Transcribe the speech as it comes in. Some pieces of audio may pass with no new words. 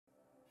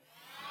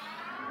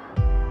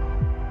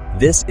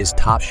This is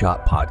Top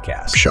Shop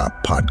Podcast.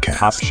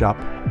 Top Shop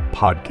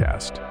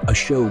Podcast. A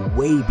show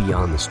way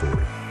beyond the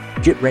story.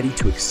 Get ready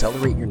to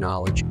accelerate your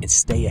knowledge and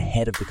stay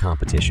ahead of the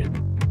competition.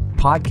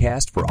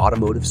 Podcast for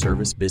automotive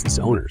service business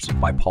owners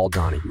by Paul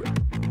Donahue.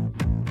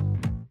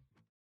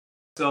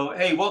 So,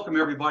 hey, welcome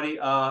everybody.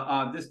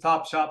 On this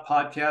Top Shop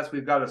Podcast,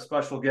 we've got a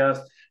special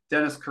guest,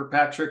 Dennis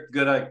Kirkpatrick,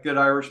 good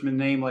Irishman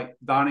name like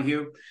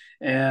Donahue.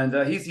 And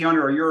he's the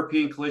owner of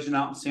European Collision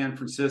out in San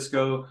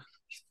Francisco.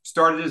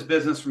 Started his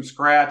business from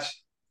scratch.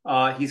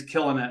 He's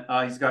killing it.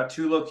 He's got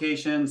 2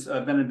 locations.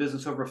 I've been in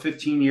business over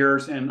 15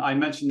 years. And I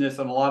mentioned this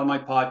on a lot of my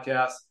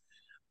podcasts.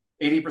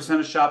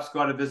 80% of shops go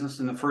out of business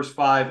in the first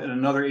 5 and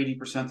another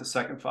 80% the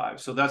second 5.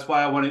 So that's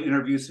why I want to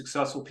interview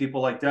successful people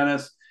like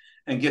Dennis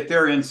and get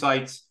their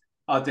insights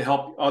to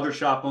help other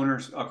shop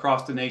owners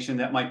across the nation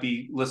that might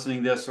be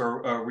listening to this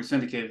or we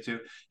syndicated to.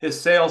 His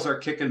sales are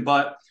kicking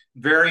butt.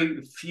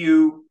 Very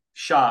few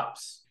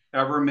shops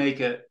ever make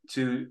it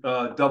to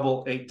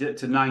double 8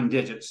 to 9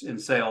 digits in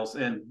sales,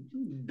 and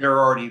they're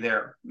already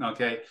there.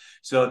 Okay,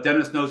 so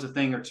Dennis knows a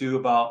thing or two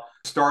about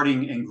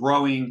starting and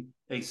growing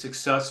a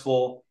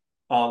successful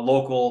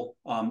local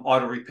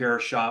auto repair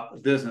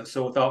shop business.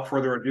 So without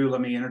further ado,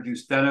 let me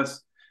introduce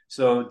Dennis.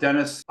 So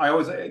Dennis, I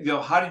always,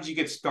 how did you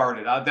get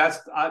started?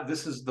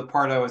 This is the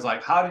part I was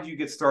like, how did you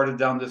get started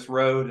down this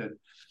road?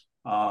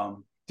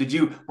 And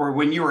or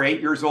when you were 8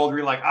 years old, were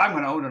you like, I'm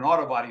going to own an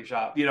auto body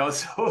shop,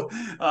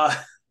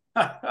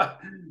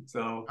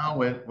 So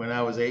when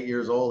I was 8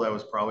 years old, I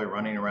was probably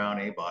running around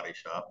a body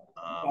shop.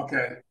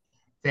 Okay.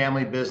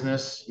 Family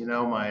business,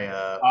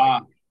 my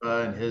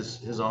grandpa and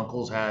his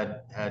uncles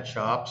had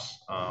shops.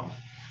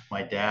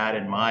 My dad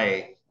and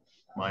my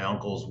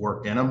uncles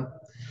worked in them.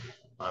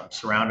 I'm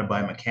surrounded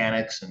by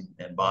mechanics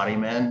and body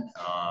men.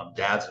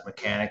 Dad's a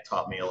mechanic,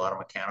 taught me a lot of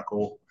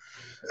mechanical.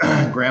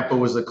 Grandpa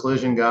was the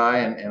collision guy,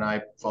 and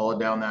I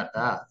followed down that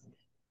path.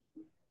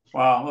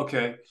 Wow.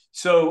 Okay.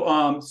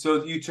 So,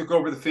 so you took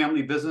over the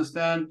family business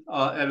then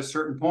at a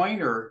certain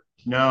point, or?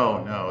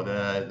 No.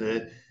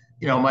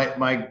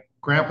 My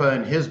grandpa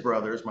and his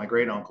brothers, my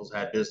great uncles,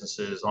 had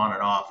businesses on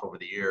and off over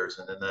the years.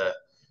 And then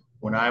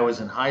when I was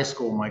in high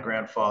school, my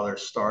grandfather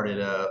started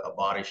a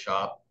body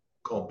shop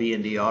called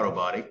B&D Auto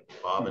Body,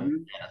 Bob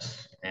and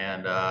Dennis.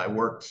 And I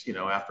worked,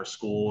 after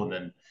school,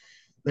 and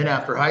then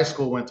after high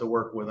school, went to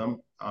work with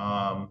him.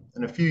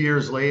 And a few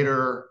years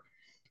later,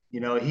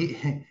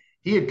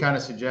 he had kind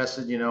of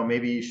suggested,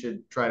 maybe you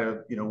should try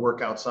to,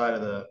 work outside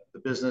of the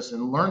business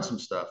and learn some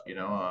stuff.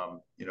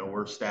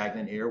 We're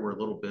stagnant here. We're a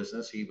little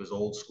business. He was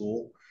old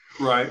school.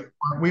 Right.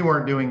 We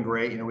weren't doing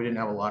great. We didn't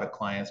have a lot of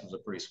clients. It was a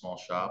pretty small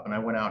shop. And I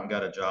went out and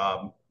got a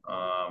job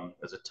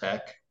as a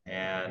tech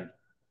and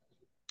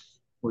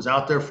was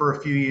out there for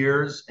a few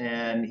years,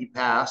 and he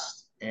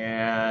passed.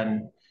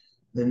 And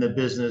then the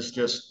business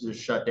just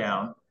shut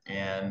down,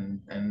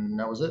 and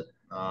that was it.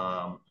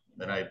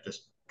 Then I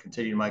just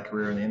continued my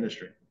career in the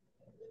industry.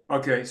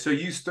 Okay, so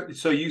you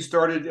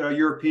started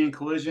European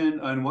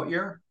Collision in what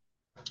year?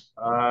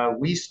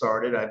 We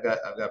started. I've got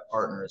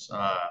partners.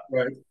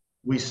 Right.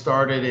 We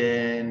started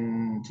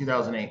in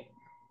 2008.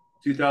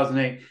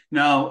 2008.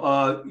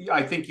 Now,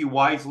 I think you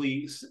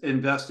wisely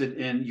invested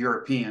in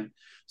European.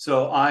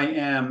 So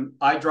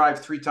I drive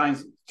three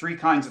kinds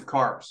of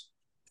cars: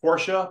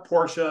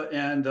 Porsche,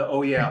 and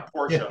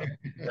Porsche.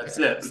 That's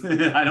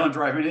it. I don't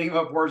drive anything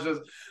but Porsches.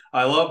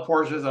 I love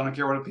Porsches. I don't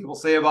care what people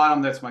say about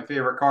them. That's my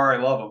favorite car. I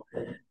love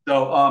them.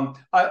 So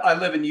I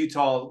live in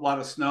Utah, a lot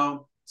of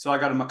snow. So I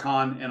got a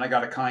Macan and I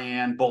got a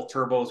Cayenne, both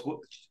turbos,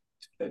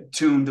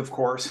 tuned, of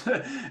course.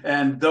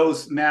 And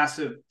those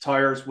massive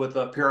tires with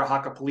a pair of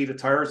Hakkapeliitta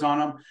tires on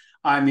them.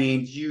 I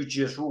mean, you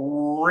just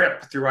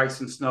rip through ice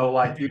and snow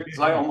it's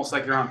almost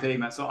like you're on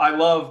pavement. So I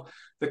love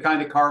the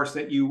kind of cars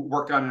that you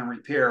work on and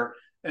repair.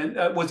 And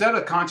was that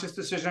a conscious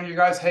decision on you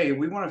guys? Hey,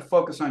 we want to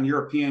focus on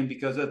European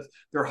because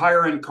they're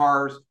higher end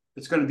cars.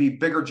 It's going to be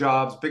bigger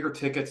jobs, bigger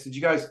tickets.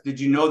 Did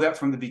you know that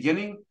from the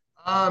beginning?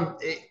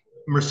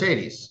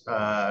 Mercedes.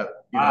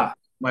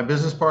 My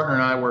business partner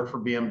and I worked for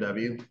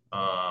BMW.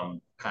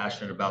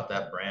 Passionate about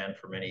that brand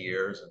for many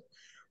years. And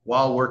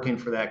while working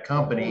for that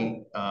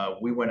company,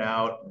 we went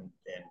out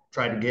and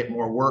tried to get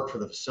more work for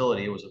the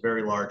facility. It was a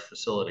very large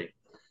facility.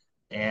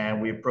 And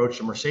we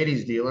approached a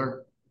Mercedes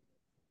dealer,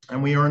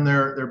 and we earned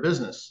their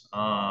business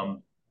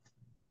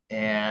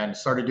and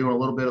started doing a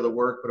little bit of the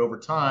work. But over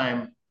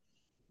time,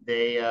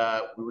 we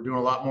were doing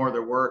a lot more of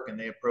their work, and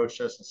they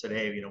approached us and said,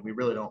 hey, we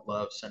really don't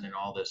love sending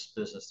all this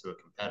business to a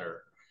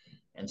competitor.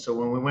 And so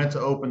when we went to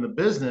open the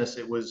business,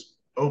 it was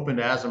opened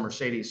as a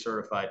Mercedes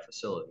certified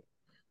facility.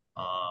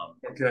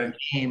 Okay. The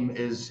name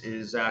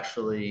is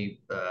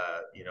actually,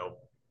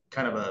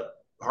 kind of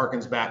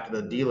harkens back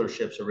to the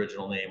dealership's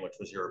original name, which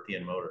was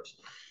European Motors.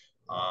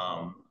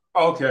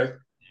 Okay.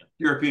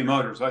 European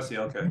Motors. I see.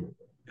 Okay.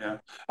 Yeah.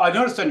 I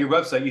noticed on your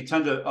website, you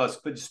tend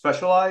to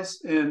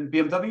specialize in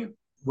BMW.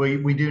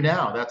 We do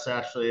now. That's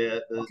actually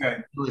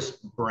the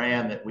newest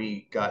brand that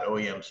we got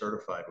OEM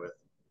certified with.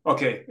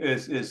 Okay,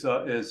 is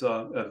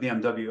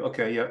BMW.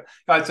 Okay, yeah.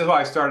 That's why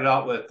I started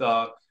out with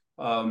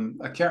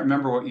I can't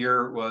remember what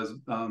year it was.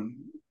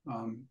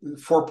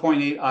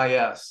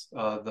 4.8 IS,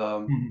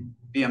 the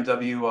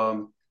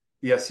BMW,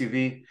 the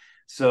SUV.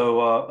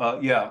 So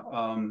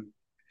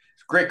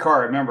great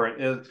car. I remember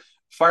it.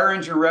 Fire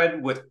engine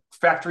red with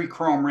factory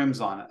chrome rims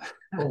on it.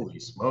 Holy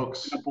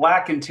smokes! A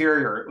black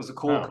interior. It was a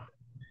cool car.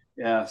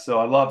 Yeah, so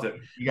I loved it.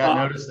 You got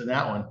noticed in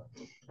that one.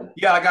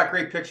 Yeah, I got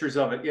great pictures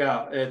of it.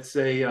 Yeah, it's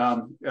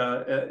man,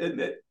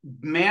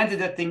 did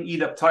that thing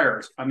eat up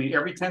tires. I mean,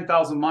 every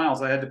 10,000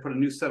 miles, I had to put a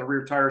new set of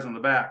rear tires on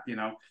the back,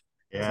 Yeah,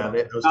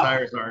 so, those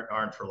tires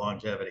aren't for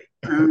longevity.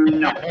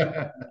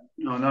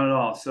 No, not at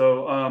all.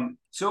 So,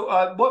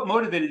 what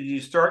motivated you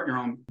to start your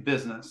own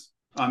business?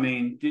 I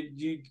mean,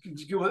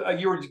 you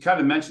were kind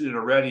of mentioned it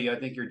already. I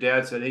think your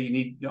dad said, "Hey, you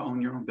need to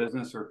own your own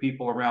business," or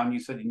people around you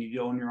said you need to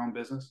own your own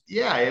business.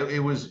 Yeah, it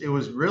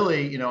was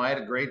really, I had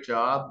a great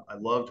job. I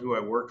loved who I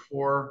worked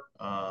for.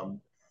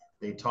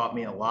 They taught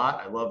me a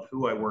lot. I loved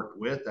who I worked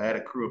with. I had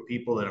a crew of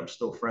people that I'm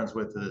still friends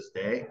with to this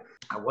day.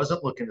 I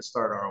wasn't looking to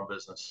start our own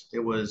business.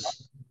 It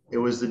was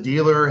the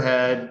dealer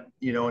had,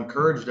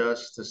 encouraged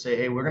us to say,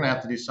 hey, we're going to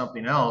have to do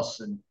something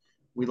else. And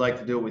we'd like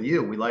to do it with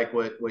you. We like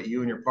what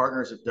you and your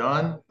partners have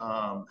done,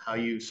 how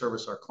you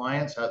service our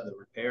clients, how the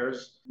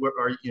repairs.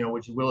 Would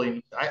you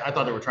willing? I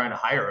thought they were trying to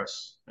hire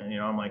us. And,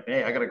 I'm like,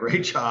 hey, I got a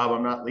great job.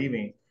 I'm not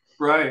leaving.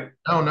 Right.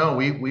 No,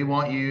 we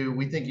want you.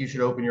 We think you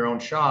should open your own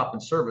shop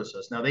and service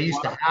us. Now, they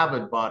used to have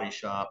a body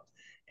shop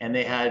and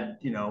they had,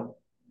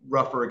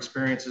 rougher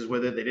experiences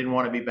with it. They didn't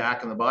want to be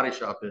back in the body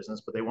shop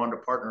business, but they wanted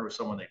to partner with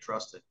someone they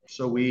trusted.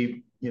 So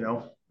we,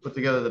 put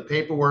together the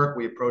paperwork.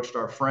 We approached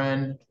our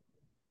friend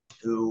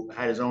who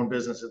had his own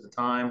business at the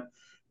time,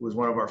 who was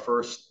one of our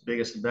first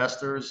biggest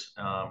investors,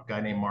 a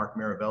guy named Mark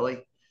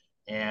Mirabelli.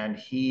 And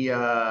he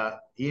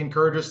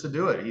encouraged us to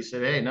do it. He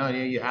said, hey, no,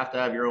 you have to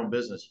have your own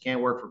business. You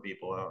can't work for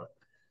people.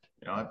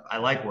 I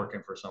like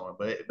working for someone,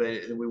 but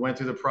we went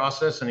through the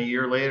process, and a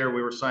year later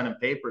we were signing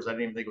papers. I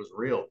didn't even think it was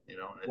real,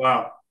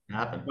 Wow. It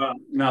happened. Well,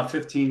 now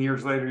 15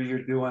 years later,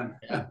 you're doing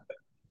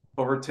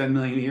over 10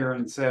 million a year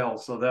in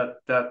sales. So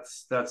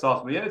that's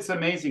awesome. Yeah, it's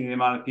amazing the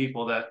amount of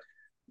people that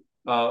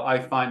I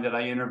find that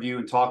I interview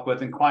and talk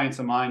with, and clients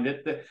of mine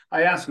that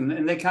I ask them,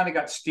 and they kind of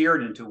got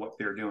steered into what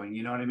they're doing.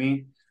 You know what I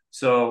mean?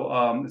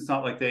 So it's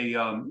not like they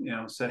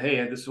said,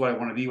 hey, this is what I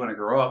want to be when I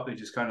grow up. They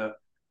just kind of,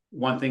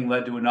 one thing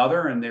led to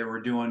another, and they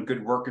were doing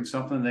good work in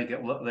something, and they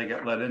get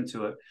led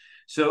into it.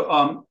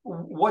 So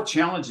what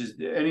challenges, is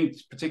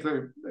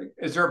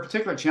there a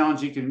particular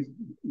challenge you can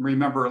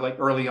remember, like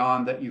early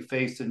on, that you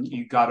faced and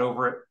you got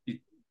over it?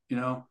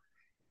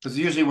 Because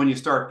usually when you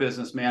start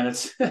business, man,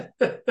 it's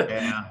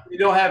you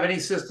don't have any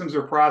systems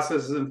or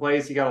processes in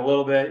place. You got a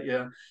little bit,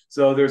 yeah.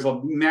 So there's a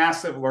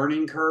massive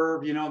learning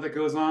curve, that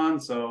goes on.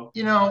 So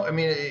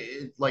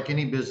like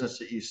any business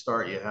that you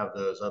start, you have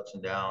those ups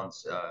and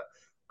downs.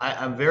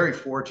 I'm very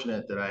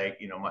fortunate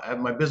that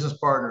my business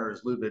partner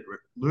is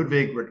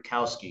Ludwig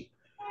Rutkowski.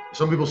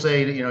 Some people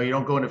say that, you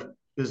don't go into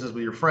business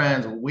with your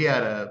friends. We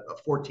had a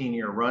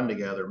 14-year run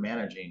together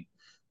managing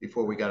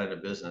before we got into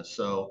business.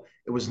 So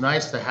it was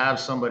nice to have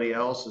somebody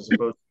else as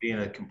opposed to being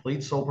a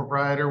complete sole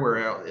proprietor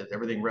where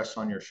everything rests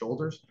on your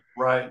shoulders.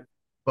 Right.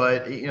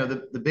 But,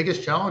 the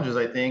biggest challenges,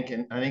 I think,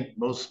 and I think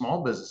most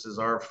small businesses,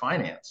 are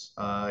finance.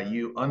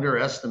 You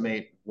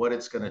underestimate what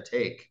it's going to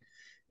take.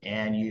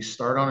 And you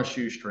start on a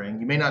shoestring.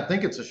 You may not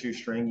think it's a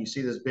shoestring. You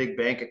see this big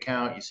bank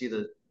account. You see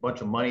the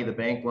bunch of money the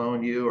bank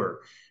loaned you,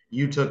 or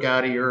you took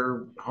out of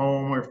your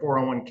home or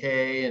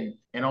 401k,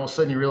 and all of a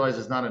sudden you realize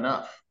it's not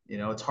enough.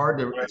 It's hard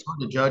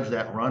to judge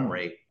that run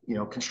rate.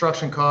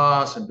 Construction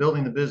costs and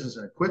building the business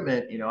and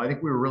equipment. I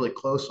think we were really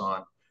close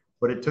on,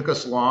 but it took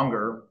us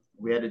longer.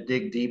 We had to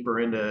dig deeper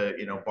into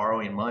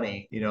borrowing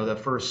money. The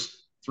first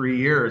 3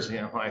 years,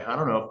 I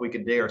don't know if we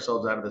could dig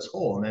ourselves out of this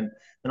hole. And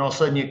then all of a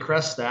sudden you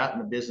crest that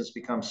and the business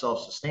becomes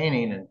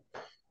self-sustaining, and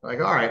like,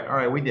 all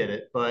right, we did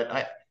it.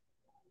 But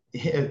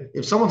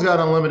if someone's got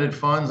unlimited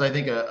funds, I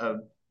think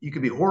you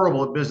could be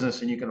horrible at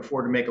business and you can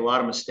afford to make a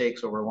lot of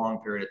mistakes over a long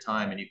period of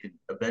time, and you could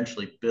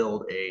eventually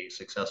build a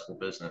successful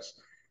business.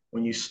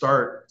 When you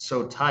start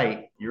so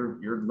tight,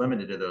 you're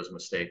limited to those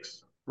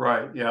mistakes.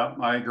 Right. Yeah,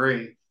 I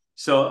agree.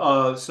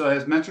 So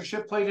has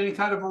mentorship played any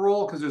kind of a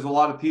role? Because there's a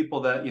lot of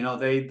people that,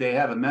 they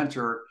have a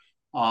mentor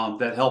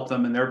that helped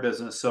them in their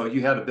business. So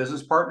you had a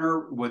business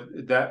partner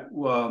with that,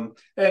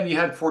 and you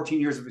had 14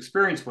 years of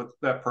experience with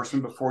that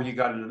person before you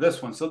got into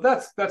this one. So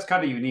that's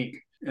kind of unique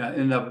in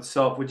and of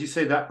itself. Would you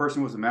say that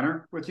person was a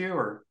mentor with you,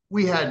 or?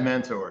 We had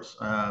mentors.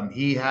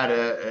 He had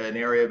an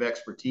area of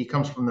expertise. He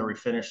comes from the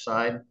refinish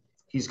side.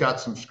 He's got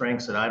some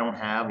strengths that I don't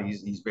have.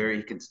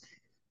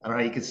 I don't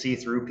know, you can see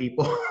through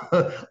people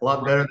a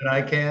lot better than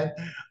I can.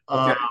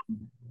 Okay.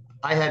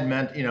 I had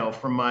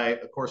from my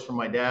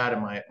dad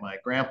and my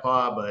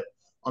grandpa, but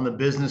on the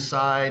business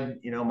side,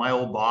 my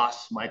old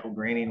boss, Michael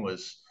Greening,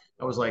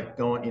 I was like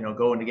going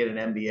to get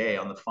an MBA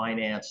on the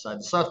finance side,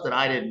 the stuff that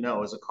I didn't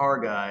know as a car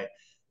guy.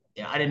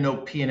 I didn't know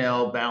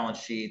P&L balance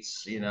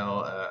sheets,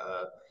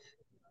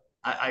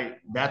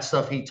 that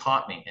stuff he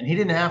taught me, and he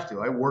didn't have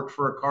to. I worked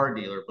for a car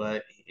dealer,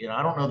 but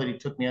I don't know that he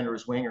took me under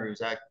his wing, or he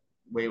was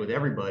way with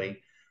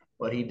everybody,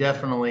 but he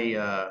definitely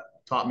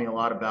taught me a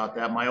lot about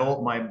that.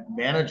 My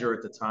manager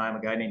at the time,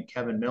 a guy named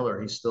Kevin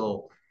Miller, he's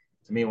still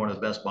to me one of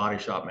the best body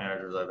shop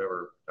managers I've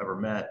ever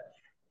met.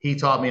 He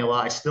taught me a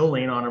lot. I still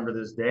lean on him to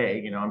this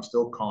day. I'm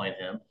still calling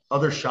him.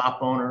 Other shop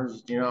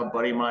owners, a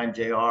buddy of mine,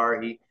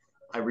 JR,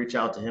 I reach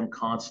out to him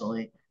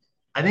constantly.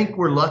 I think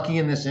we're lucky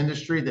in this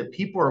industry that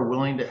people are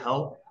willing to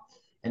help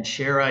and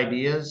share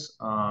ideas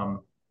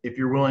if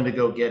you're willing to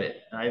go get it.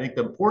 And I think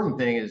the important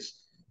thing is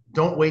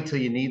don't wait till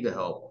you need the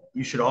help.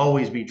 You should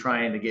always be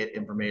trying to get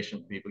information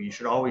from people. You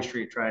should always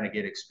be trying to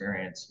get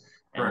experience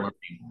and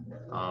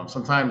learning.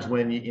 Sometimes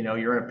when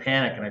you're in a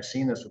panic, and I've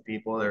seen this with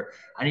people,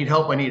 I need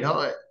help.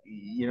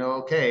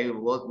 Okay,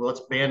 well, let's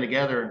band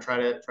together and try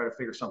to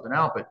figure something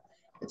out. But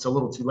it's a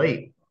little too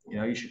late.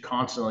 You should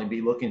constantly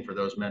be looking for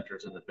those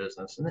mentors in the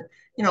business. And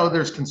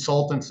there's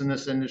consultants in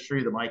this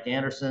industry. The Mike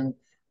Anderson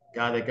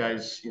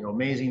guy's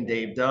amazing.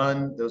 Dave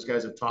Dunn. Those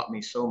guys have taught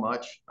me so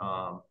much.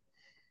 I'm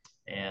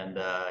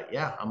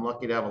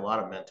lucky to have a lot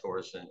of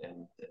mentors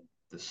in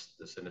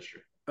this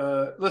industry.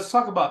 Let's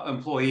talk about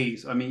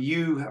employees. I mean,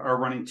 you are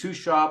running 2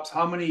 shops.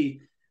 How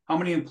many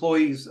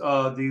employees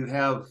do you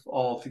have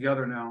all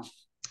together now?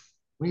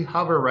 We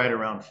hover right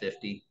around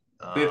 50.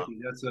 50.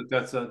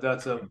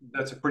 That's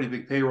a pretty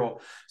big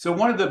payroll. So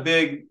one of the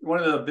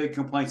big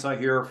complaints I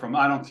hear from,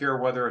 I don't care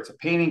whether it's a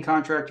painting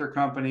contractor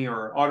company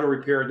or auto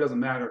repair, it doesn't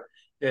matter.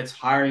 It's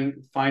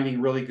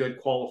finding really good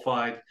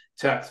qualified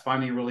techs,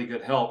 finding really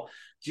good help.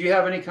 Do you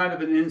have any kind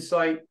of an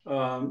insight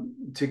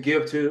to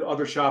give to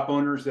other shop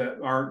owners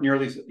that aren't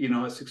nearly,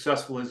 as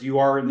successful as you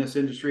are in this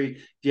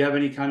industry? Do you have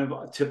any kind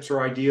of tips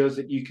or ideas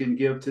that you can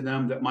give to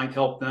them that might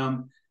help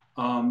them,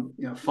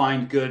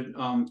 find good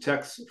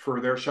techs for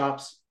their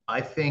shops? I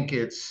think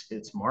it's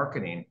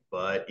marketing,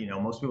 but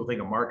most people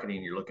think of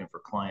marketing, you're looking for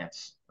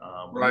clients.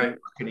 Right.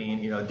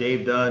 Marketing,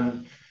 Dave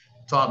Dunn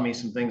taught me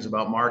some things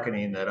about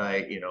marketing that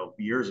I,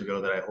 years ago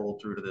that I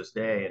hold through to this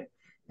day.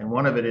 And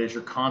one of it is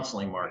you're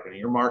constantly marketing.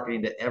 You're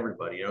marketing to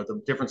everybody.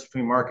 The difference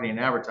between marketing and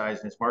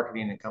advertising is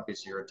marketing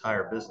encompasses your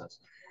entire business.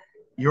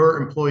 Your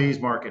employees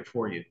market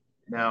for you.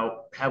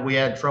 Now, have we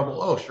had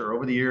trouble? Oh, sure.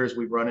 Over the years,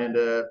 we've run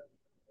into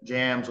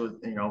jams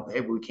with,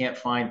 hey, we can't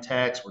find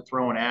techs. We're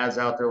throwing ads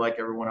out there like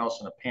everyone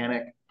else in a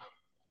panic.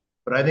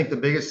 But I think the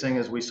biggest thing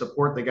is we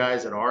support the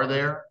guys that are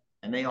there,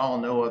 and they all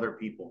know other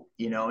people,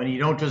 and you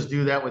don't just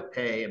do that with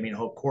pay. I mean,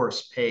 of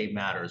course, pay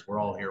matters. We're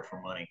all here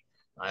for money.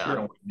 I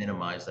don't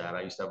minimize that.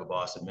 I used to have a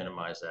boss that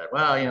minimized that.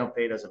 Well,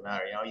 pay doesn't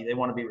matter. They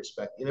want to be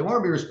respected. They want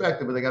to be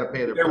respected, but they got to pay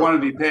their bills. They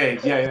want to be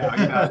paid.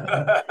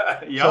 Yeah.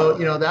 Yep.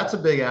 So, that's a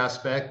big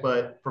aspect,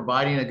 but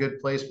providing a good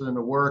place for them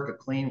to work, a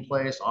clean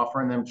place,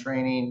 offering them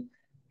training,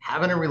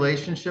 having a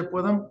relationship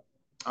with them.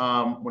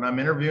 When I'm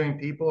interviewing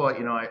people, I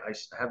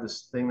have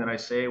this thing that I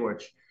say,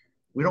 which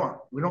we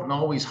don't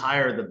always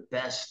hire the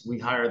best. We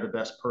hire the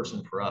best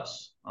person for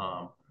us.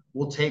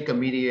 We'll take a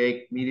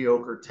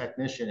mediocre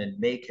technician and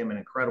make him an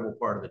incredible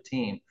part of the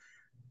team.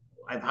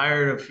 I've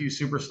hired a few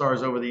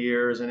superstars over the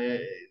years, and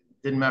it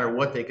didn't matter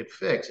what they could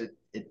fix.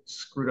 It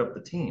screwed up the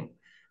team.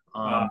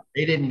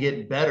 They didn't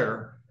get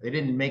better. They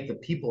didn't make the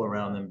people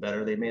around them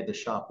better. They made the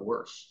shop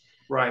worse.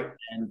 Right.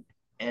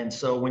 And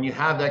so when you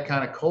have that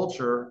kind of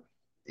culture,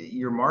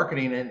 your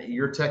marketing and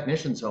your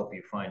technicians help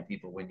you find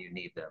people when you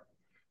need them.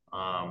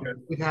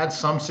 We've had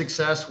some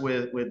success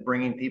with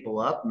bringing people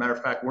up. Matter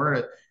of fact,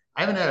 I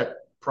haven't had a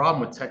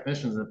problem with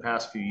technicians in the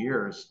past few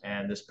years,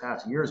 and this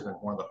past year has been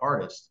one of the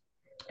hardest.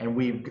 And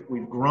we've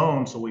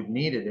grown, so we've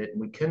needed it,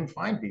 and we couldn't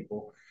find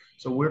people.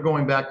 So we're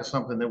going back to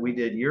something that we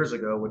did years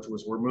ago, which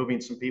was we're moving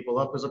some people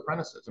up as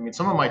apprentices. I mean,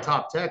 some of my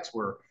top techs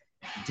were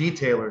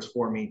detailers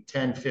for me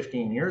 10,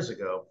 15 years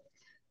ago,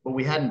 but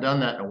we hadn't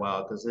done that in a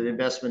while because the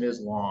investment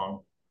is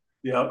long.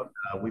 Yeah.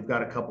 We've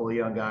got a couple of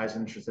young guys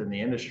interested in the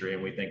industry,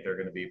 and we think they're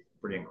going to be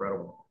pretty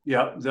incredible.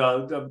 Yeah,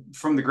 the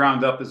from the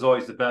ground up is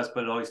always the best,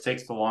 but it always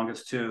takes the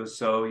longest too.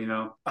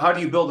 So, how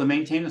do you build and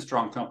maintain a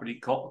strong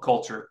company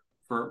culture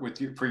for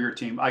your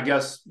team? I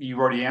guess you've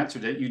already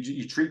answered it.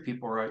 You treat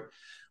people right.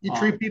 You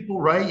treat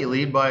people right. You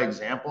lead by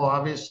example.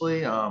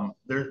 Obviously,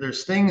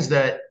 there's things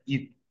that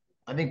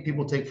I think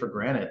people take for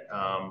granted.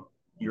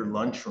 Your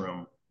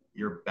lunchroom,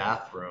 your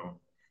bathroom,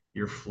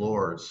 your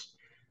floors.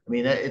 I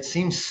mean, it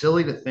seems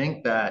silly to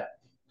think that.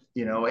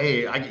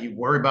 Hey, you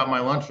worry about my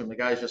lunchroom. The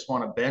guys just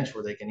want a bench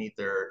where they can eat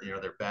their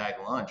bag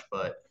lunch,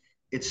 but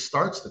it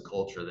starts the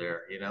culture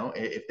there.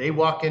 If they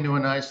walk into a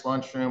nice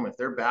lunchroom, if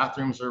their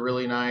bathrooms are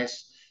really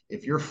nice,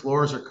 if your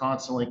floors are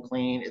constantly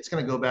clean, it's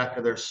going to go back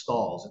to their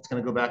stalls. It's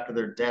going to go back to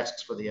their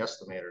desks for the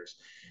estimators.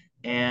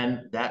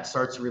 And that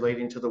starts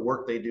relating to the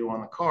work they do on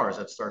the cars.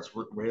 That starts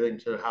relating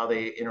to how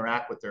they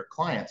interact with their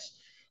clients.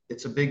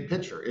 It's a big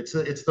picture. It's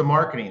the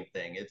marketing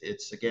thing.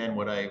 It's again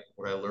what I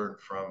learned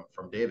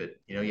from David.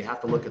 You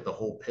have to look at the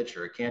whole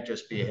picture. It can't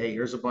just be, hey,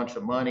 here's a bunch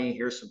of money,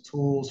 here's some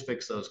tools,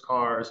 fix those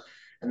cars,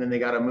 and then they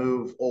got to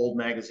move old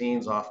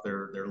magazines off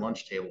their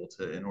lunch table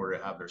in order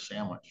to have their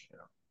sandwich.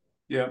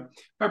 Yeah,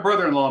 my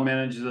brother-in-law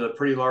manages a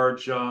pretty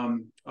large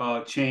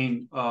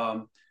chain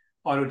auto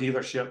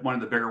dealership, one of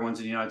the bigger ones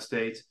in the United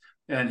States.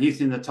 and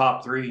he's in the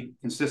top 3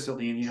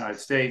 consistently in the United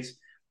States.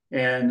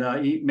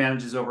 And he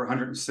manages over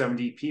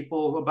 170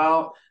 people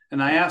about.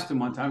 And I asked him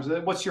one time,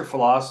 what's your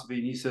philosophy?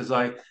 And he says,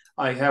 I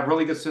have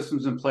really good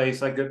systems in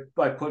place. I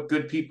put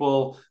good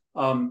people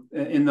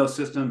in those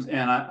systems,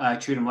 and I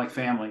treat them like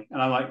family.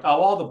 And I'm like,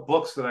 all the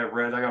books that I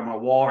read, I got on my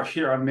wall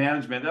here on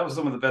management. That was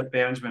some of the best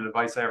management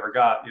advice I ever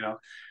got, you know.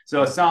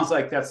 So it sounds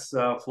like that's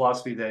a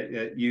philosophy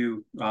that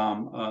you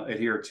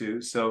adhere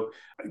to. So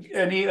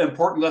any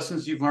important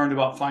lessons you've learned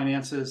about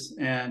finances?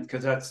 And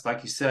because that's,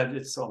 like you said,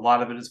 it's a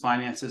lot of it is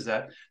finances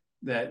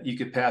that you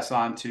could pass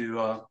on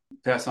to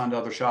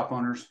other shop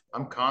owners.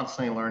 I'm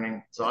constantly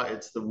learning.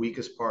 It's the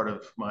weakest part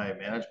of my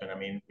management. I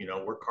mean, you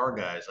know, we're car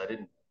guys. I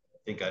didn't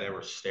think I'd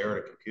ever stare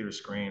at a computer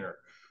screen or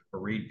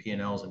read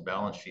P&Ls and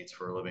balance sheets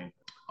for a living.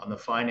 On the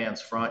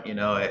finance front, you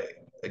know, I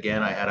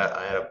had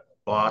a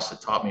boss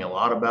that taught me a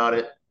lot about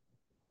it.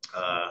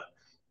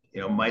 You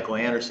know, Michael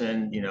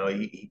Anderson, you know,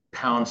 he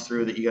pounds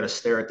through that you got to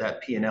stare at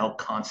that P&L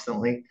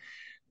constantly.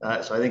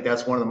 So I think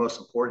that's one of the most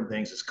important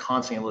things, is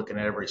constantly looking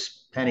at every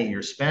penny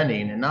you're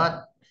spending, and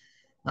not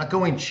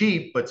going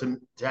cheap, but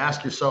to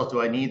ask yourself,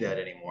 do I need that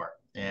anymore?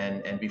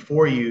 And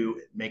before you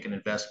make an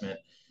investment,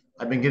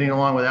 I've been getting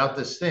along without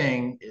this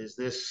thing. Is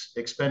this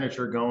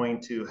expenditure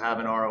going to have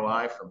an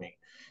ROI for me?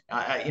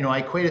 I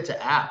equate it to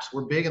apps.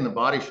 We're big in the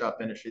body shop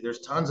industry. There's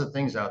tons of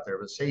things out there,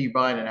 but say you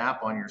buy an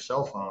app on your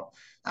cell phone.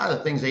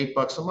 The thing's $8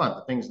 a month.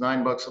 The thing's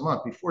 $9 a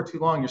month. Before too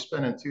long, you're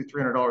spending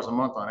 $200-300 a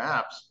month on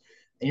apps,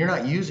 and you're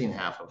not using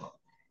half of them.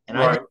 And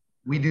right. I think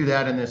we do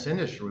that in this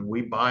industry.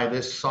 We buy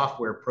this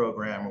software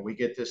program, or we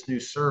get this new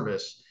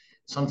service.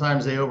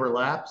 Sometimes they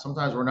overlap.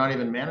 Sometimes we're not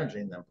even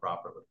managing them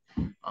properly.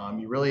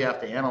 You really have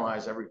to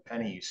analyze every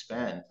penny you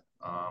spend,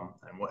 and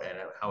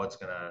how it's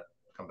going to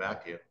come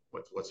back to you.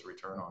 What's the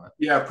return on it?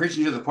 Yeah,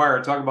 preaching to the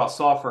choir. Talk about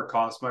software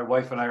costs. My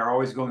wife and I are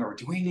always going over,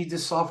 do we need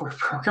this software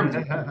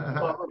program?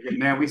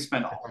 Man, we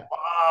spend a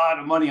lot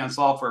of money on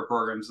software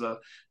programs to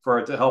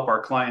help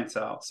our clients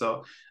out.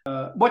 So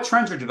what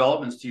trends or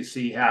developments do you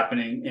see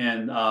happening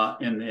in the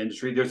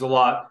industry? There's a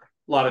lot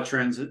of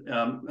trends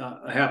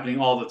happening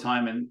all the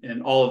time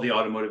in all of the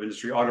automotive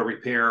industry: auto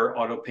repair,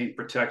 auto paint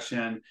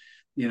protection.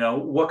 You know,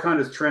 what kind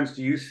of trends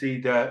do you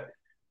see that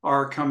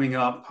are coming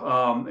up,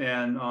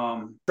 and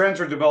trends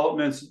or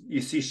developments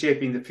you see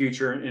shaping the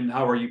future, and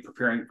how are you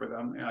preparing for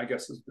them, I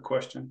guess is the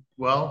question.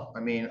 Well, I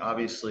mean,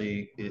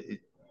 obviously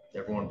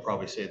everyone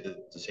probably say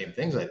the same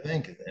things, I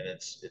think, and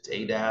it's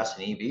ADAS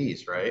and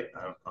EVs, right?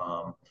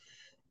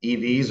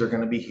 EVs are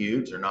going to be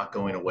huge. They're not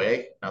going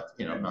away. Not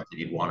that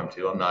you'd want them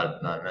to. I'm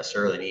not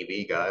necessarily an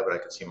EV guy, but I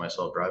could see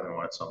myself driving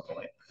one at some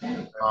point.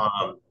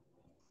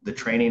 The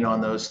training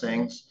on those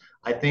things,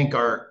 I think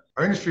our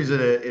industry's at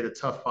a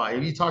tough spot.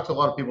 If you talk to a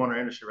lot of people in our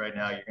industry right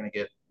now, you're going to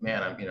get,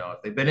 man,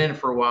 if they've been in it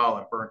for a while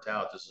and burnt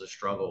out, this is a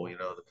struggle, the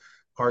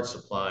parts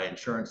supply,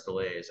 insurance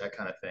delays, that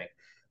kind of thing.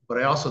 But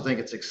I also think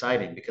it's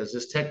exciting because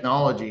this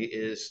technology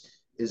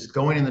is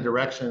going in the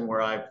direction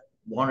where I've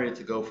wanted it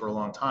to go for a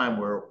long time,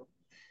 where,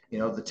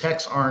 the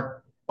techs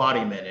aren't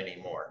body men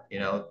anymore.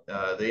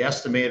 The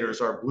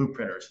estimators are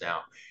blueprinters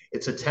now.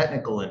 It's a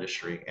technical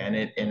industry, and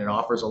it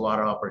offers a lot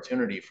of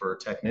opportunity for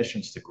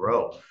technicians to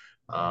grow.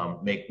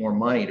 Make more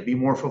money, to be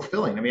more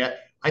fulfilling. I mean,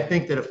 I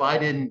think that if I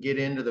didn't get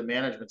into the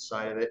management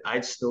side of it,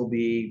 I'd still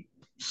be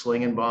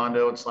slinging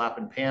Bondo and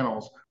slapping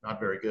panels. Not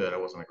very good. I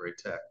wasn't a great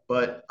tech.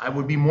 But I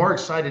would be more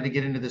excited to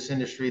get into this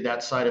industry,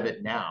 that side of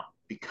it now,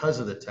 because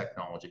of the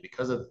technology,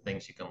 because of the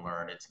things you can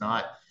learn. It's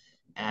not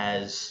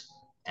as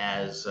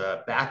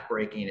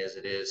backbreaking as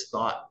it is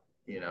thought,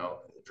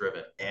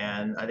 driven.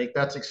 And I think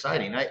that's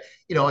exciting.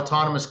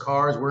 Autonomous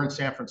cars, we're in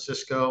San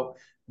Francisco.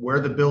 Where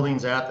the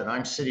building's at that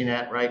I'm sitting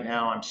at right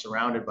now, I'm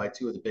surrounded by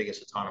 2 of the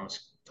biggest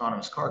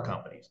autonomous car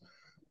companies.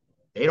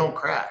 They don't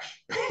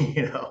crash.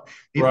 People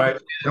right.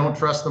 don't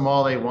trust them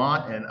all they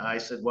want. And I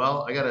said,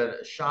 well, I got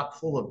a shop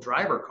full of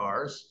driver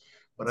cars,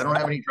 but I don't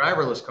have any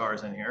driverless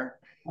cars in here.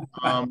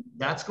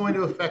 That's going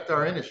to affect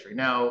our industry.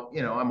 Now,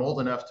 I'm old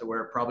enough to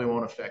where it probably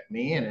won't affect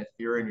me. And if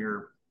you're in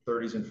your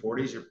 30s and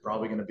 40s, you're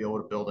probably going to be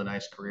able to build a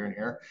nice career in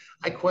here.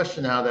 I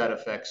question how that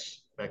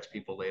affects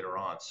people later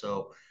on.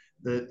 So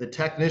the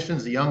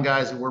technicians, the young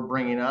guys that we're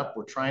bringing up,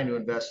 we're trying to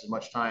invest as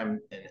much time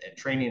and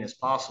training as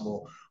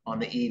possible on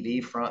the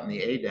EV front and the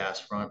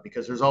ADAS front,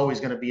 because there's always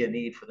going to be a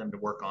need for them to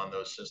work on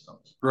those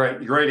systems.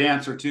 Great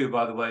answer too,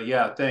 by the way.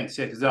 Yeah, thanks.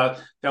 Yeah, because that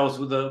was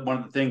one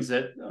of the things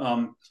that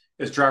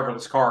is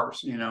driverless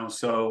cars.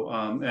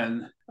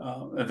 And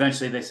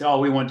eventually they say, oh,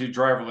 we want to do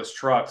driverless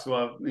trucks.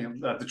 Well,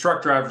 the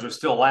truck drivers are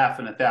still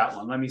laughing at that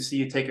one. Let me see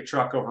you take a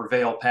truck over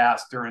Vail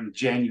Pass during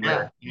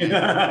January.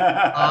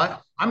 Yeah.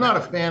 I'm not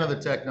a fan of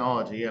the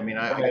technology. I mean,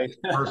 I have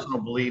personal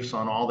beliefs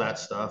on all that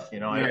stuff. I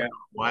don't know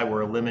why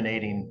we're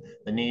eliminating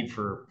the need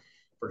for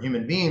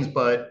human beings,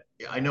 but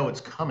I know it's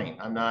coming.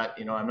 I'm not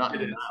in the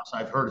house.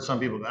 I've heard some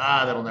people go,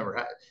 that'll never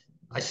happen.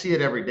 I see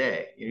it every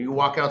day. You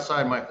walk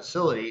outside my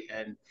facility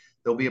and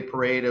there'll be a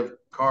parade of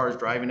cars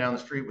driving down the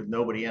street with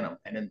nobody in them.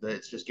 And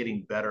it's just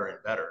getting better and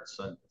better.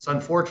 So it's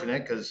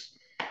unfortunate because,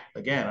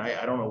 again,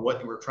 I don't know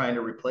what we're trying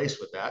to replace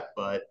with that,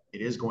 but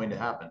it is going to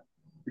happen.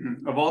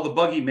 Of all the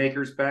buggy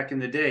makers back in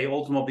the day,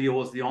 Oldsmobile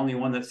was the only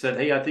one that said,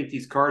 "Hey, I think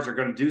these cars are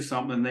going to do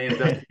something," and they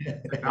invested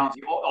in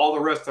technology. All the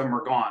rest of them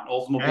are gone.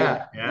 Oldsmobile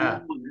Yeah, yeah.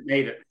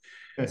 made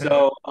it.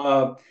 So,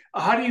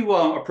 how do you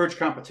approach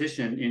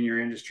competition in your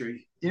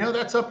industry?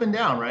 That's up and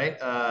down, right?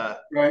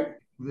 Right.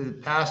 The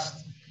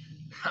past,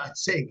 I'd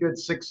say, good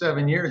 6,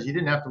 7 years, you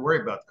didn't have to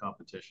worry about the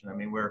competition. I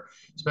mean, we're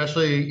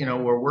especially,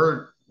 where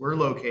we're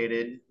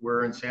located.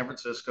 We're in San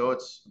Francisco.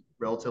 It's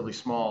relatively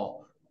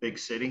small, big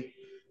city.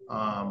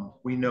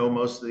 We know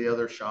most of the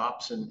other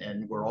shops,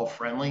 and we're all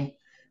friendly.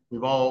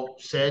 We've all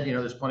said,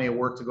 there's plenty of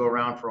work to go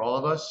around for all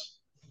of us.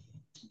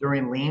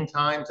 During lean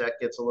times, that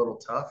gets a little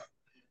tough.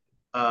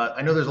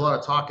 I know there's a lot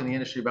of talk in the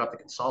industry about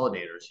the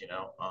consolidators,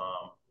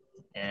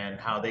 and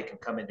how they can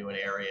come into an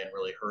area and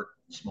really hurt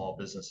small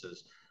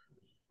businesses.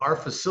 Our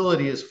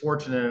facility is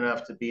fortunate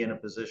enough to be in a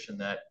position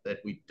that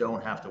we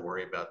don't have to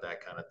worry about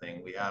that kind of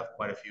thing. We have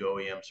quite a few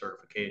OEM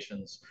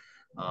certifications.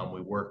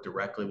 We work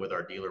directly with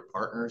our dealer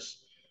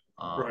partners.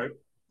 Right.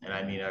 And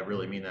I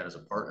really mean that as a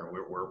partner.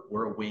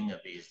 We're a wing of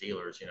these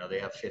dealers. They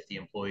have 50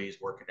 employees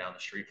working down the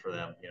street for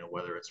them,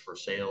 whether it's for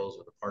sales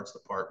or the parts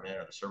department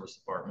or the service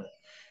department.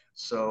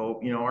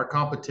 So, our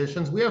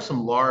competitions, we have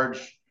some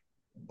large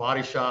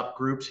body shop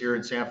groups here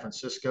in San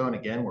Francisco. And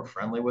again, we're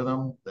friendly with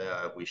them.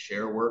 We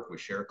share work, we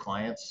share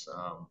clients.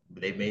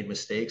 They've made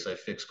mistakes. I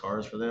fix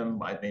cars for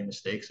them. I've made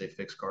mistakes. They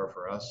fix car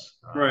for us.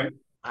 Right.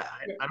 I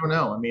don't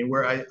know. I mean,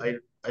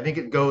 I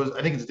think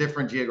I think it's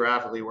different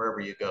geographically wherever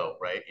you go,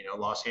 right?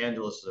 Los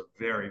Angeles is a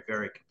very,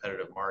 very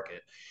competitive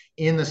market.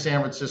 In the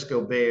San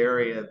Francisco Bay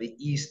Area, the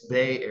East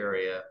Bay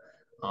area,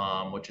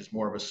 which is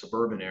more of a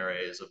suburban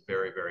area, is a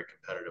very, very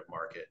competitive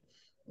market.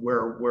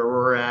 Where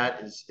we're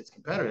at it's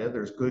competitive.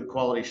 There's good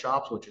quality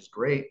shops, which is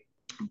great,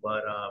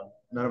 but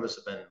none of us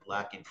have been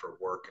lacking for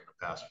work in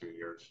the past few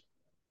years.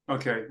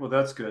 Okay. Well,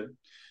 that's good.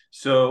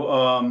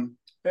 So,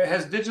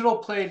 has digital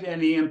played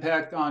any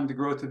impact on the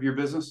growth of your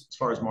business? As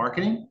far as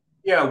marketing?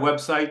 Yeah,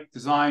 website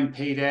design,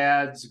 paid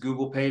ads,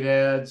 Google paid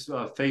ads,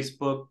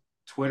 Facebook,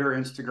 Twitter,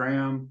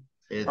 Instagram.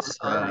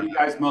 Or you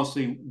guys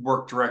mostly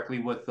work directly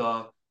with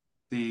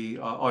the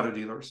auto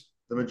dealers?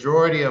 The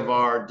majority of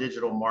our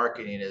digital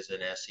marketing is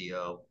in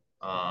SEO.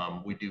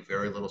 We do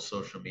very little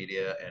social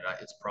media, and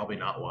it's probably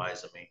not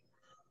wise of me.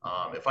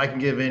 If I can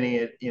give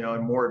any,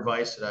 more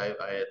advice that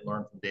I had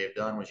learned from Dave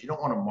Dunn, was you don't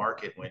want to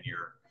market when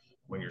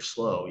you're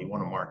slow. You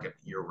want to market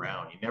year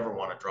round. You never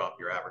want to drop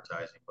your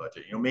advertising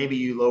budget. Maybe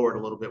you lower it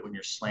a little bit when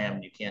you're slammed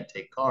and you can't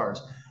take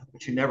cars,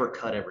 but you never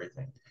cut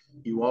everything.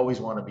 You always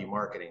want to be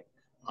marketing.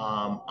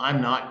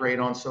 I'm not great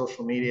on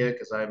social media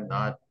because I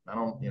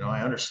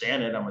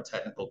understand it. I'm a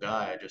technical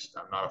guy.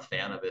 I'm not a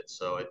fan of it.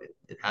 So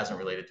it hasn't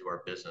related to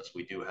our business.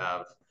 We do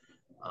have,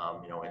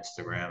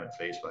 Instagram and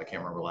Facebook. I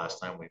can't remember the last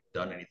time we've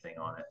done anything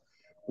on it.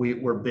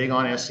 We're big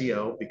on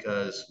SEO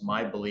because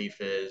my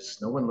belief is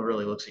no one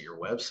really looks at your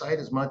website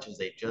as much as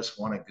they just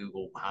want to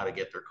Google how to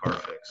get their car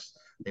fixed.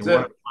 They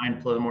want to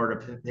find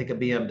Plymouth to pick a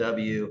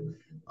BMW.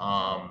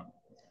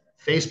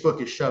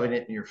 Facebook is shoving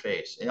it in your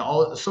face, and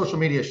all social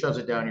media shoves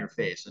it down your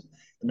face.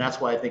 And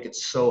that's why I think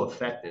it's so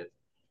effective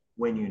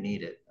when you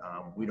need it.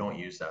 We don't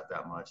use that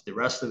much. The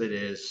rest of it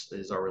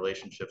is our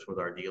relationships with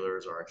our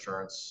dealers, our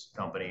insurance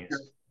companies. Yeah.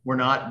 We're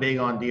not big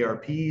on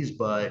DRPs,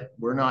 but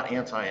we're not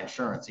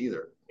anti-insurance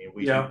either. I mean,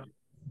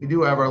 we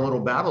do have our little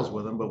battles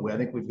with them, but I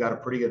think we've got a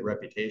pretty good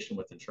reputation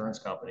with insurance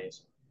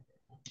companies.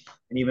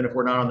 And even if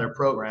we're not on their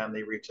program,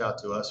 they reach out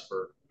to us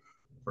for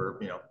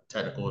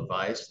technical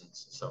advice and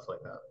stuff like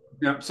that.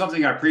 Yeah,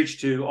 something I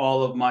preach to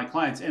all of my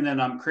clients, and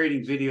then I'm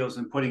creating videos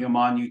and putting them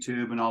on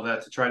YouTube and all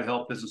that to try to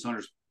help business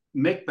owners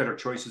make better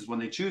choices when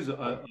they choose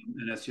an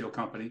SEO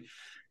company,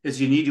 is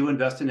you need to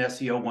invest in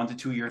SEO 1 to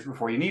 2 years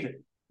before you need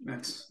it.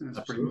 That's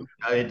pretty much.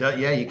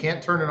 Yeah, you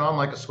can't turn it on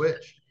like a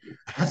switch.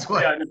 That's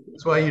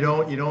why you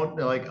don't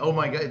like, oh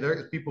my God,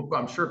 there's people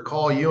I'm sure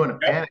call you in a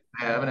panic.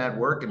 I haven't had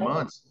work in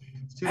months.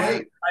 It's too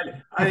late.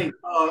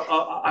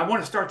 I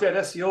want to start that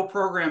SEO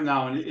program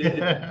now, and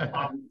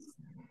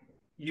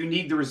you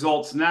need the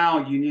results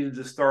now. You needed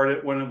to start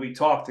it when we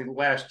talked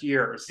last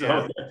year. So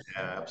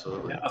yeah,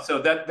 absolutely. Yeah, so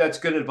that's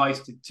good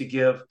advice to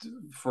give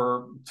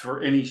for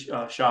any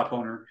shop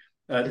owner.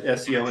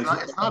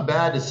 SEO it's not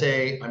bad to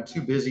say I'm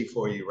too busy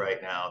for you right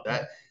now.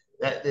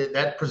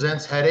 That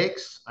presents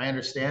headaches. I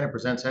understand it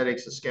presents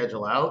headaches to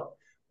schedule out,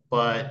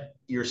 but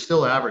you're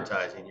still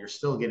advertising. You're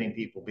still getting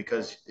people,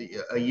 because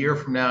a year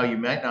from now you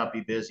might not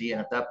be busy,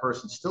 and if that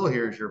person still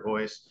hears your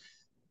voice,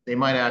 they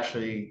might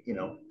actually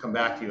come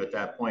back to you at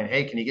that point.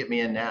 Hey, can you get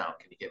me in now?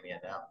 Can you get me in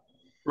now?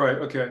 Right.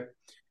 Okay.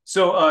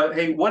 So,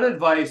 hey, what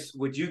advice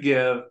would you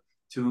give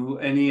to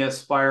any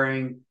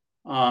aspiring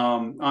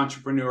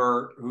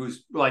entrepreneur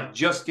who's like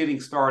just getting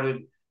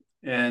started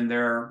in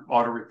their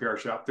auto repair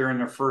shop? They're in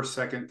their first,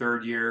 second,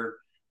 third year.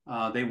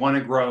 They want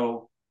to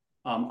grow.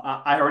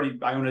 I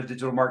own a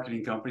digital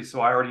marketing company,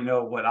 so I already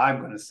know what I'm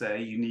going to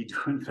say. You need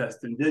to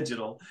invest in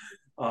digital.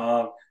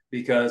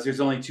 because there's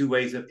only two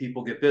ways that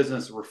people get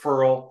business: a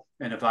referral.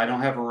 And if I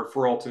don't have a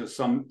referral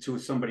to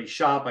somebody's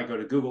shop, I go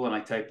to Google and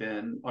I type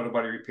in auto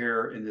body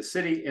repair in the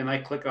city and I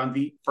click on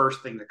the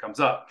first thing that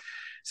comes up.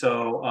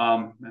 So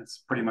that's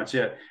pretty much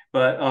it.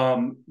 But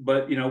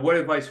what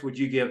advice would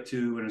you give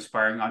to an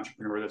aspiring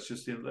entrepreneur that's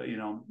just,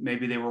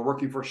 maybe they were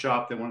working for a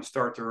shop, they want to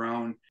start their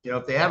own?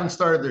 If they haven't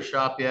started their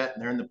shop yet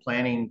and they're in the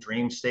planning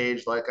dream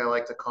stage, like I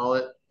like to call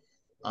it,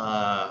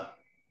 I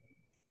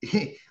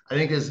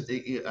think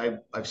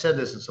I've said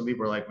this, and some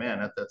people are like,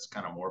 man, that's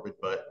kind of morbid,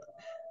 but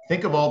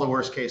think of all the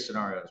worst case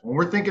scenarios. When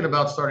we're thinking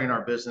about starting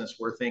our business,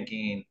 we're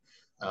thinking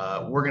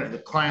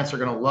the clients are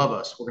going to love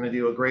us. We're going to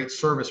do a great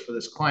service for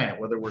this client,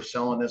 whether we're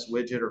selling this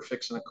widget or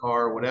fixing a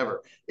car or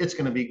whatever. It's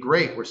going to be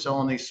great. We're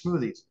selling these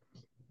smoothies.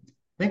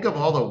 Think of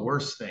all the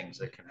worst things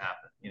that can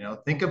happen.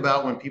 Think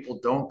about when people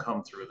don't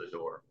come through the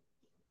door.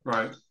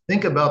 Right.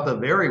 Think about the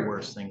very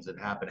worst things that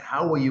happen.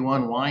 How will you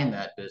unwind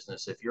that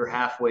business if you're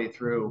halfway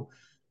through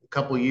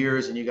couple of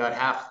years and you got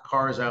half the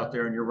cars out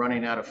there and you're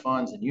running out of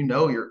funds and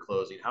you're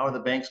closing? How are the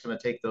banks going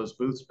to take those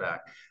booths back?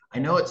 I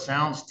know it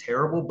sounds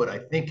terrible, but I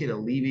think it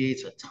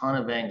alleviates a ton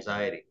of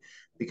anxiety,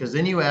 because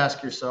then you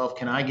ask yourself,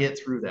 can I get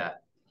through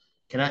that?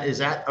 Is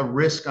that a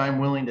risk I'm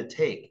willing to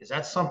take? Is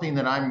that something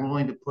that I'm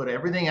willing to put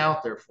everything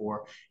out there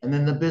for? And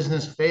then the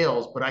business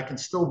fails, but I can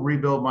still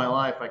rebuild my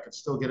life. I can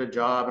still get a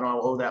job and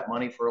I'll owe that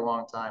money for a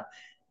long time.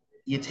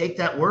 You take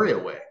that worry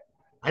away.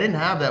 I didn't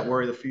have that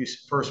worry the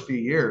first few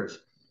years.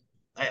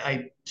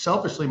 I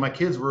selfishly, my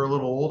kids were a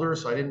little older,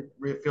 so I didn't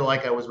feel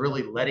like I was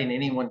really letting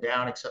anyone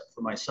down except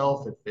for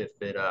myself.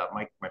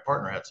 My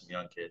partner had some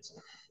young kids,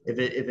 if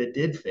it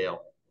did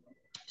fail.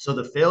 So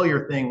the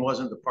failure thing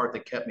wasn't the part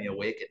that kept me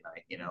awake at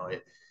night.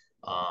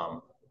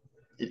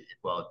 It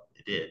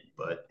did,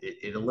 but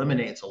it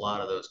eliminates a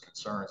lot of those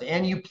concerns,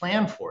 and you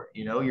plan for it.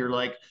 You're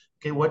like,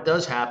 okay, what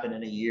does happen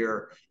in a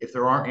year if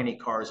there aren't any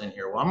cars in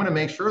here? Well, I'm going to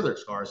make sure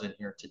there's cars in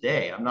here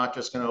today. I'm not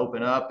just going to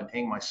open up and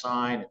hang my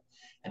sign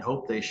and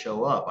hope they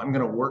show up. I'm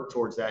going to work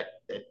towards that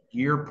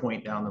year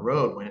point down the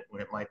road when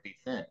it might be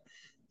thin.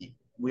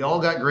 We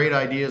all got great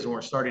ideas when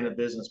we're starting a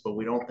business, but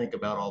we don't think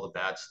about all the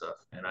bad stuff.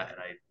 And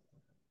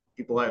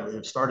people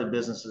have started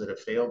businesses that have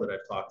failed that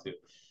I've talked to.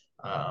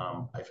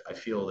 I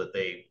feel that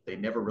they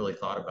never really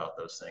thought about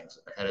those things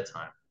ahead of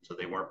time, so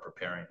they weren't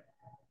preparing.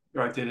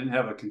 Right, they didn't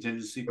have a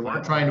contingency plan. They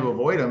weren't trying to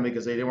avoid them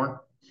because they didn't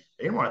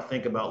want to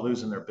think about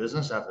losing their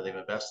business after they've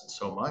invested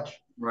so much.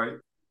 Right.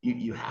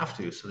 You have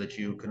to, so that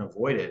you can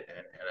avoid it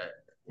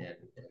and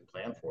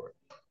plan for it.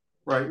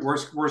 Right.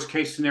 Worst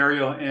case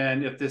scenario.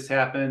 And if this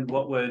happened,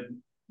 what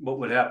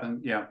would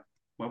happen? Yeah.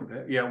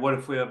 What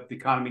if the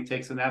economy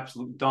takes an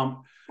absolute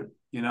dump?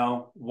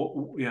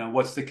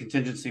 What's the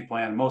contingency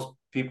plan? Most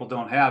people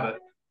don't have it.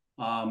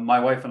 My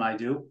wife and I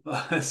do.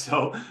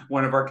 So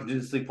one of our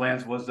contingency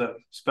plans was to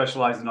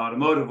specialize in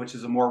automotive, which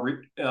is a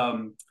more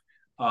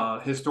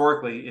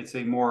historically, it's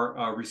a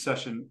more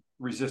recession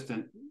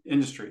resistant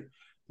industry.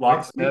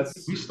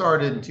 We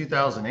started in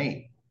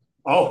 2008.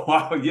 Oh,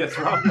 wow. Yes.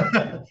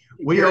 Wow.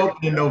 We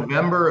opened in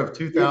November of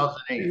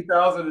 2008.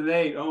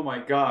 2008. Oh my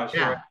gosh.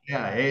 Yeah. Right.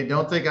 Yeah. Hey,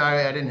 don't think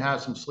I didn't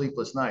have some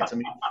sleepless nights. I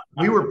mean,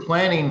 we were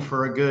planning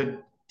for a good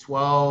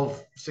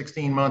 12,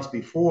 16 months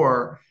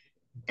before.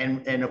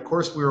 And of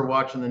course we were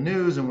watching the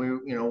news and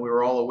we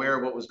were all aware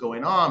of what was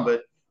going on,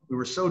 but we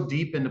were so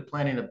deep into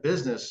planning a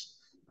business.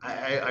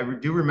 I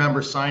do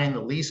remember signing the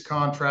lease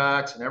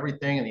contracts and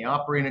everything and the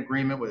operating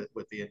agreement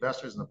with the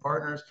investors and the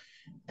partners,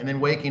 and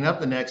then waking up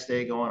the next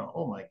day going,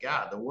 oh my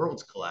God, the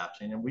world's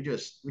collapsing. And we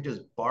just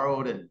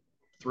borrowed and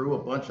threw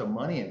a bunch of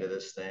money into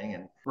this thing.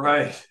 And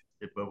right.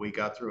 But we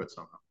got through it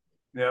somehow.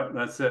 Yeah,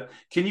 that's it.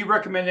 Can you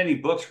recommend any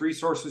books,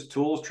 resources,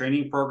 tools,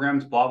 training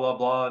programs, blah, blah,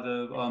 blah,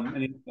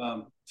 any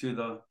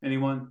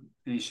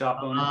shop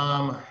owner?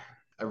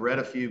 I read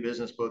a few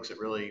business books that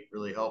really,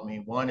 really helped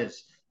me. One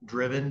is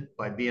Driven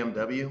by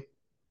BMW.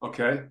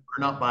 Okay. Or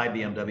not by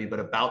BMW, but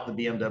about the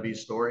BMW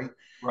story.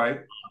 Right.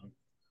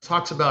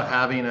 Talks about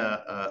having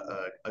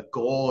a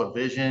goal, a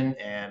vision,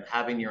 and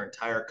having your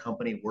entire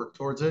company work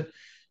towards it.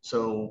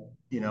 So,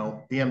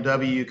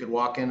 BMW, you could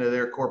walk into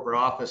their corporate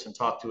office and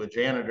talk to a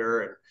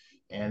janitor,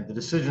 and the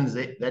decisions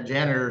that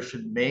janitor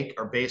should make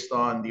are based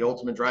on the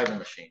ultimate driving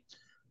machine.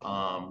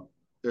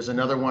 There's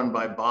another one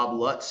by Bob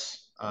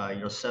Lutz,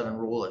 7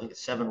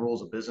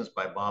 Rules of Business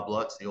by Bob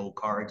Lutz, the old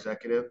car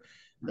executive.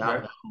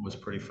 That one was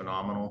pretty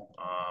phenomenal.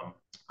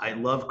 I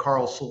love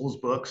Carl Sewell's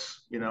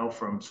books,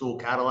 from Sewell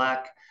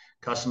Cadillac,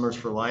 Customers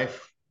for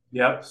Life.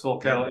 Yep, Sewell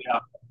Cadillac.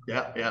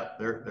 Yeah,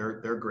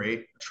 they're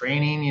great.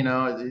 Training,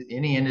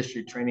 any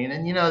industry training,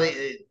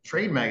 and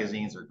trade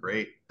magazines are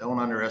great. Don't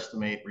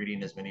underestimate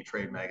reading as many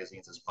trade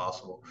magazines as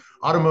possible.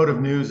 Automotive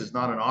News is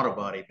not an auto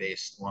body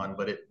based one,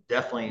 but it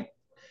definitely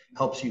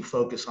helps you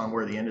focus on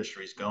where the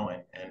industry is going.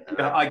 And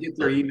I get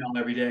their email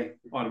every day,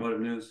 Automotive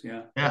News.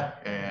 Yeah.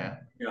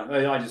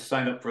 I just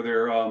signed up for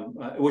their,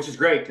 which is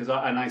great because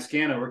I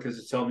scan over because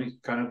it tells me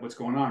kind of what's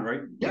going on,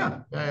 right? Yeah.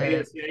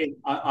 ASA,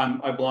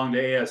 I belong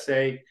to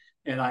ASA,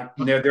 and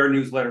their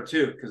newsletter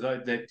too, because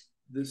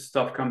this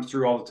stuff comes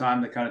through all the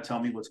time that kind of tell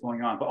me what's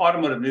going on. But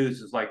Automotive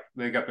News is like,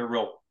 they got their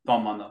real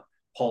thumb on the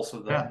pulse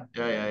of the.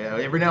 Yeah.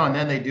 Every now and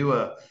then they do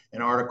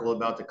an article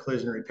about the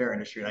collision repair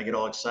industry, and I get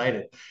all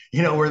excited.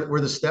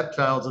 We're the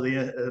stepchilds of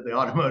the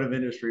automotive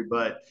industry,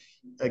 but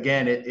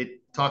again, it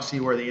talks to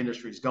you where the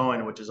industry is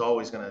going, which is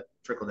always going to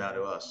trickle down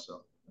to us.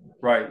 So.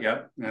 Right.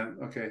 Yeah.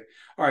 Okay.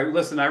 All right.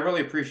 Listen, I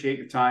really appreciate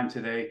your time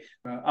today.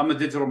 I'm a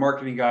digital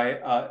marketing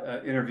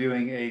guy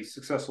interviewing a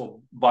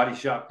successful body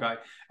shop guy.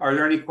 Are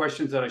there any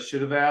questions that I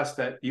should have asked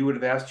that you would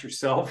have asked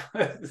yourself?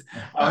 I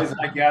always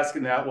like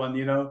asking that one,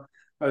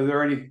 Are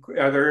there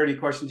any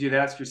questions you'd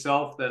ask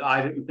yourself that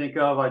I didn't think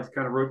of? I just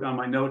kind of wrote down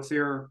my notes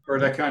here, or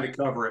did I kind of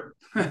cover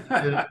it?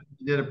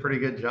 You did a pretty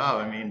good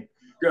job. I mean,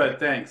 good.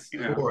 Thanks.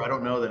 Before, I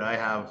don't know that I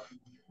have.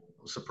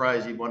 I'm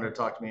surprised you wanted to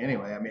talk to me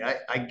anyway. I mean,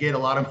 I get a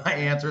lot of my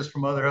answers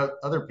from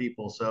other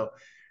people, so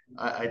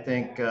I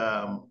think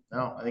no,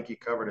 I think you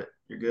covered it.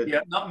 You're good.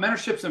 Yeah, no,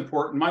 mentorship's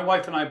important. My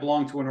wife and I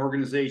belong to an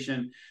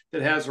organization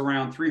that has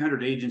around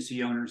 300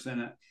 agency owners in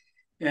it.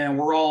 And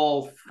we're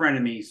all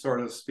frenemies, so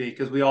to speak,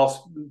 because we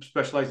all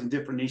specialize in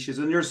different niches.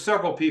 And there's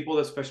several people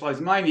that specialize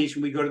in my niche,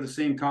 and we go to the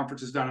same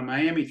conferences down in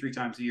Miami 3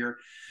 times a year.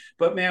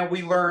 But man,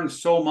 we learn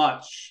so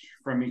much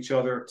from each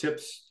other,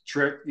 tips,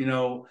 tricks,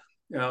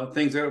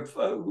 things that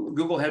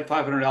Google had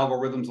 500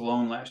 algorithms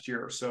alone last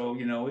year. So,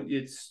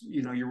 it's,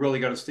 you really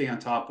got to stay on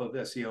top of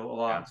SEO a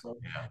lot. So,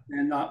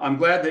 and I'm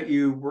glad that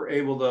you were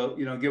able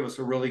to, give us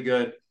a really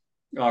good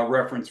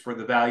reference for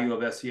the value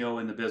of SEO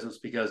in the business,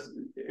 because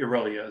it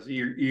really is.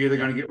 You're either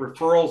going to get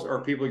referrals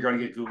or people are going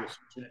to get Google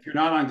search. And if you're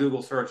not on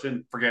Google search,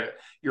 then forget it.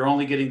 You're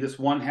only getting this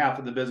one half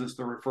of the business,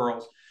 the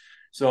referrals.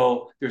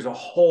 So there's a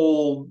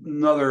whole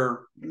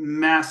nother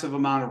massive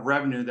amount of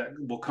revenue that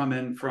will come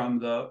in from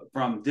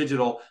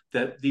digital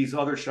that these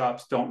other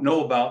shops don't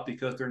know about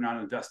because they're not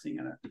investing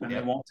in it, and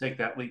they won't take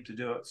that leap to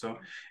do it. So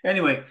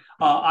anyway,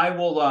 I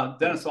will,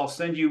 Dennis, I'll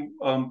send you,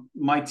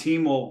 my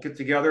team will get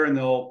together and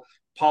they'll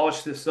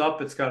polish this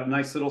up. It's got a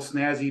nice little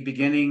snazzy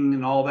beginning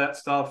and all that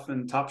stuff,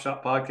 and Top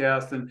Shop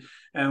podcast,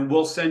 and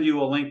we'll send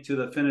you a link to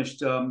the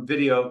finished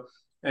video,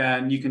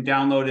 and you can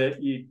download it.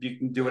 You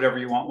can do whatever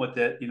you want with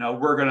it.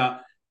 We're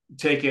gonna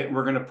take it.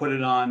 We're gonna put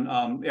it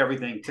on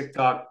everything: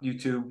 TikTok,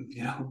 YouTube,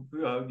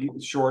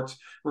 Shorts.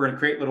 We're gonna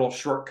create little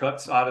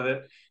shortcuts out of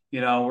it.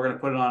 We're gonna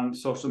put it on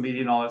social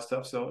media and all that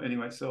stuff. So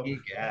anyway,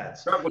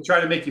 we'll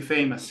try to make you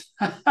famous.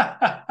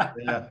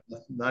 Yeah,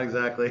 not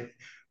exactly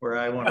where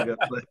I want to go,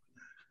 but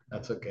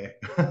that's okay.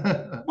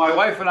 My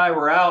wife and I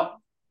were out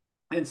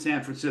in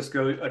San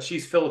Francisco.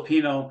 She's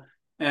Filipino,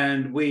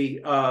 and we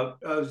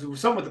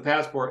something with the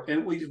passport,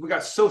 and we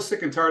got so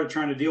sick and tired of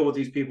trying to deal with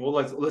these people.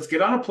 Let's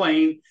get on a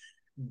plane,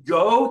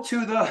 go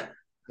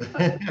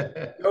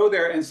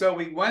there. And so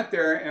we went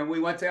there, and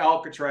we went to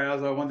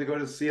Alcatraz. I wanted to go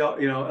to see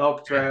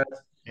Alcatraz.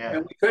 Yeah.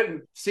 And we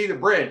couldn't see the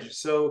bridge,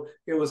 so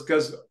it was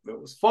because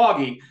it was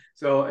foggy.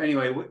 So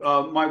anyway,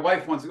 my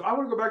wife wants to. I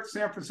want to go back to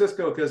San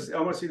Francisco because I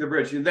want to see the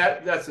bridge. And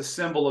that's a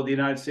symbol of the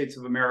United States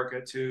of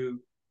America to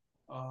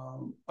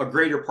a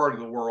greater part of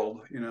the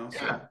world.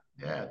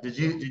 Yeah. Did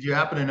you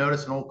happen to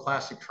notice an old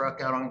classic truck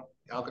out on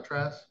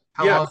Alcatraz?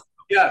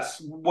 Yes.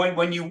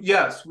 When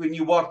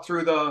you walk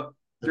through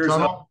there's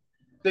tunnel?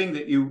 A thing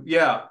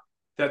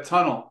that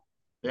tunnel.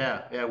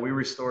 Yeah. We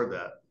restored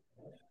that.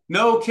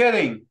 No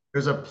kidding.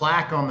 There's a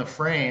plaque on the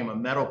frame, a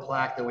metal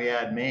plaque that we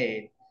had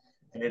made,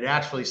 and it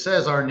actually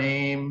says our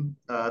name,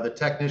 the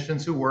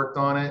technicians who worked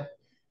on it,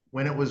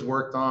 when it was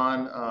worked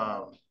on.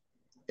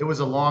 It was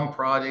a long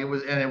project.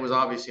 It was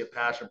obviously a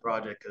passion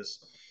project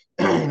because,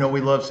 we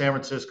love San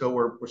Francisco.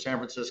 We're San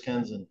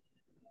Franciscans, and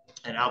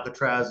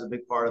Alcatraz is a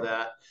big part of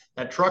that.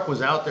 That truck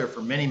was out there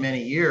for many,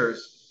 many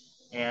years,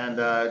 and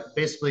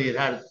basically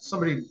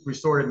somebody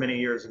restored it many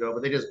years ago,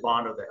 but they just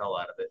bonded the hell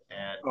out of it,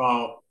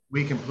 and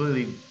we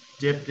completely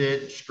dipped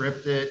it,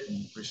 stripped it,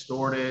 and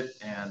restored it.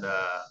 And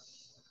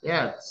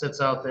it sits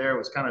out there. It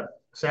was kind of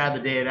sad the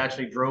day it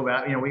actually drove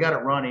out. We got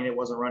it running. It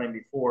wasn't running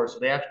before. So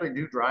they actually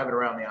do drive it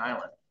around the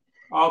island.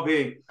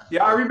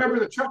 Yeah, I remember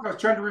the truck. I was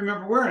trying to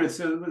remember where, and it's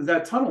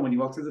that tunnel when you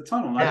walk through the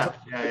tunnel. Yeah.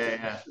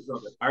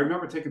 I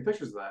remember taking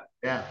pictures of that.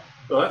 Yeah.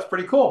 So that's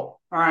pretty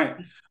cool. All right.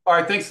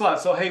 Thanks a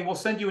lot. So, hey, we'll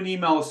send you an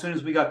email as soon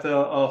as we got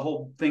the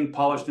whole thing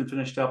polished and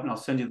finished up, and I'll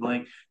send you the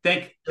link.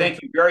 Thank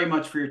you very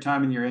much for your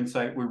time and your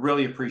insight. We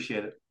really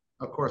appreciate it.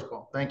 Of course,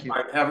 Paul. Thank you.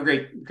 All right. Have a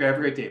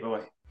great day.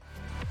 Bye-bye.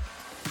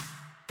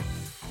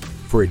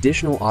 For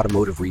additional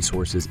automotive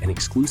resources and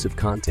exclusive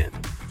content,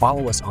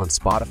 follow us on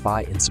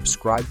Spotify and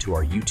subscribe to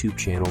our YouTube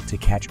channel to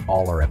catch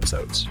all our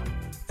episodes.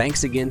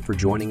 Thanks again for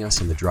joining us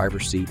in the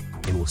driver's seat,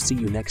 and we'll see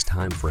you next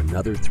time for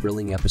another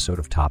thrilling episode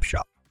of Top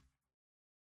Shop.